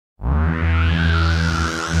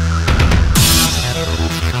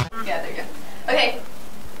Yeah, there you go. Okay.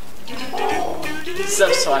 What's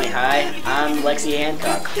up, Suwannee High? I'm Lexi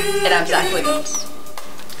Hancock. And I'm Zach Wiggins.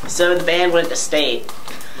 So the band went to state.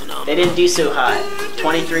 They didn't do so hot.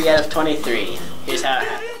 23 out of 23. Here's how it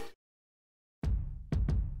happened.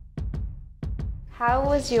 How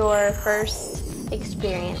was your first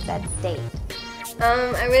experience at state?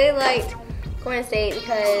 I really liked going to state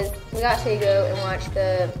because we got to go and watch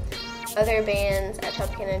the other bands at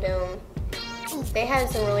Tropicana Dome. They had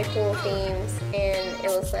some really cool themes, and it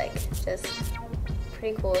was like just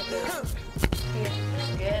pretty cool themes. Yeah,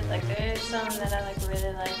 good. Like there's some that I like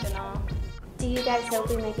really liked and all. Do you guys hope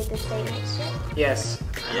we make it to state next year? Yes.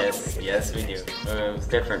 Yes, we do. It was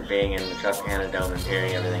different being in the Tropicana Dome and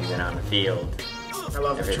hearing everything been on the field. I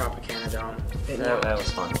love the Tropicana Dome. That was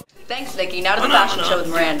fun. Thanks, Nikki. Now to the fashion show with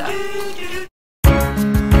Miranda.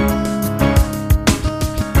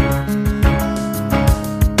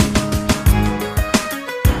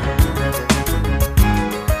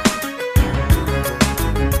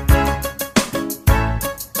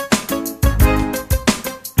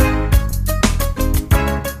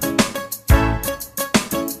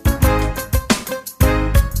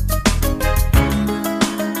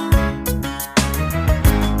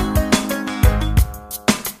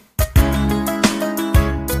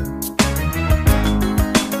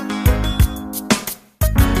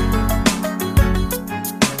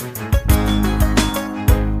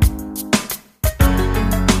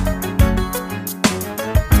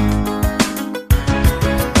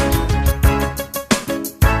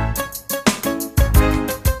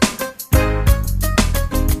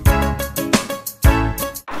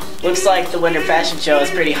 Looks like the winter fashion show is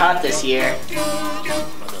pretty hot this year.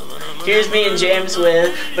 Here's me and James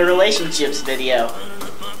with the relationships video.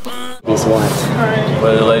 Ladies want.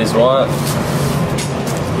 What do the ladies want?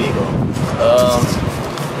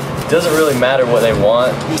 Doesn't really matter what they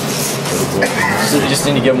want. You just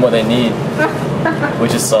need to give them what they need,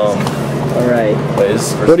 which is some. All right.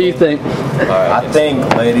 What do you think? All right, I think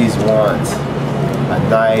ladies want a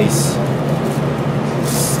nice,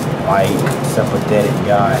 white, sympathetic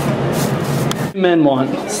guy. Men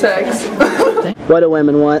want Sex. What do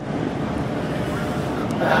women want?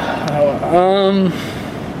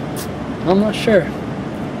 I'm not sure.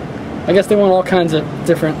 I guess they want all kinds of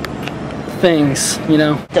different things, you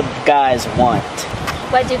know. What do guys want?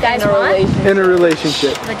 What do guys want? In a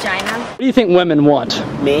relationship. Vagina. What do you think women want?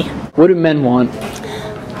 Me? What do men want?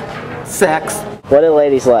 Sex. What do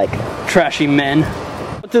ladies like? Trashy men.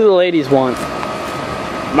 What do the ladies want?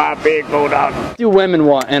 My big bulldog. What do women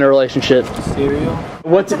want in a relationship? Cereal.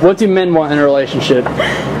 What do men want in a relationship?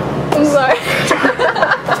 I'm sorry.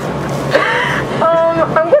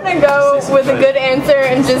 I'm gonna go with a good answer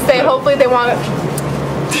and just say hopefully they want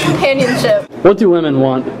companionship. What do women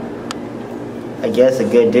want? I guess a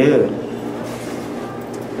good dude.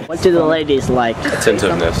 What do the ladies like?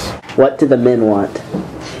 Attentiveness. What do the men want?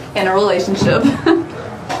 In a relationship.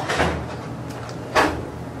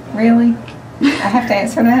 Really? I have to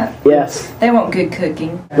answer that? Yes. They want good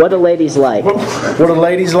cooking. What do ladies like? What do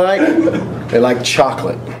ladies like? They like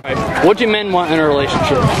chocolate. What do men want in a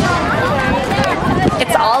relationship?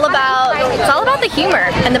 It's all about the humor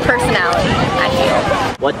and the personality, I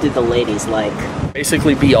feel. What do the ladies like?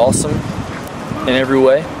 Basically be awesome in every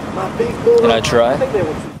way, and I try.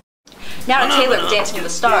 Now to Taylor with Dancing with the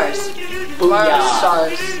Stars. Booyah.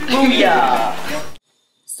 Stars. Booyah!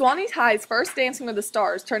 Suwannee High's first Dancing with the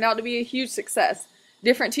Stars turned out to be a huge success.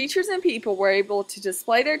 Different teachers and people were able to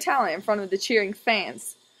display their talent in front of the cheering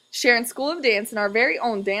fans. Sharon School of Dance and our very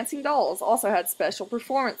own Dancing Dolls also had special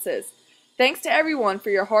performances. Thanks to everyone for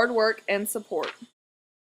your hard work and support.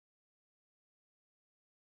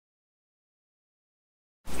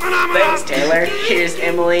 Thanks, Taylor. Here's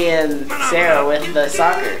Emily and Sarah with the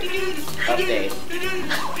soccer update.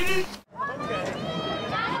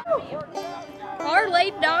 Our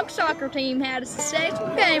Lady Dog soccer team had a successful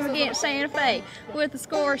game against Santa Fe with a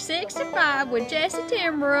score of 6-5 with Jessie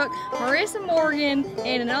Timbrook, Marissa Morgan,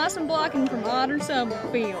 and an awesome blocking from Audrey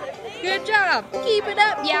Summerfield. Good job! Keep it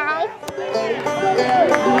up, y'all!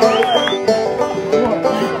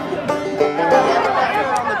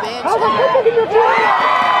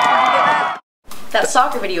 That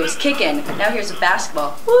soccer video was kicking. Now here's a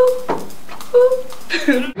basketball. Woo!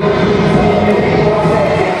 Woo!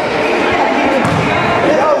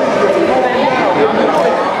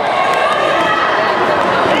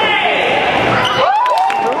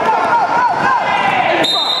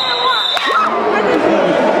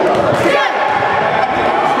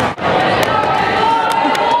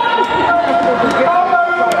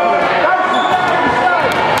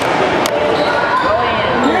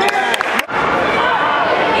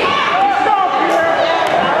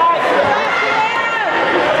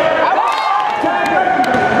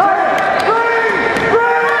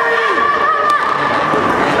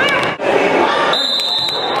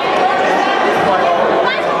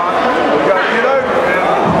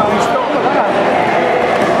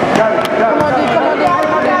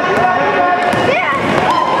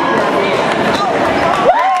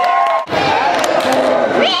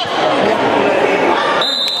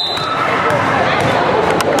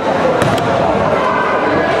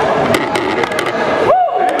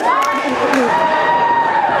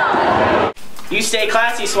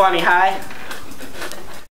 classy, Suwannee High.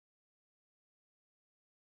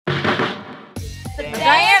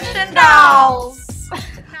 Dancing Dolls.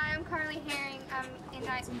 Hi, I'm Carly Herring. I'm in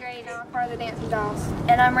 9th grade. I'm a part of the Dancing Dolls.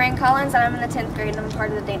 And I'm Rain Collins, and I'm in the 10th grade, and I'm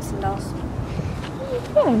part of the Dancing Dolls.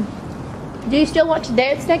 Do you still want to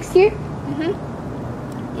dance next year?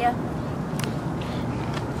 Yeah.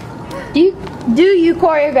 Do you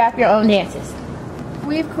choreograph your own dances?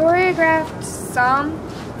 We've choreographed some,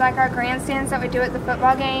 like our grandstands that we do at the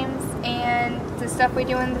football games and the stuff we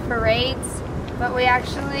do in the parades, but we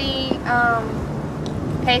actually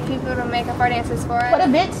pay people to make up our dances for us. What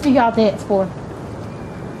events do y'all dance for?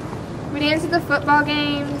 We dance at the football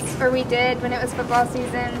games, or we did when it was football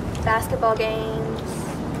season. Basketball games.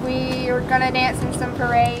 We are gonna dance in some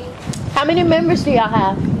parades. How many members do y'all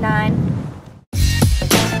have? 9.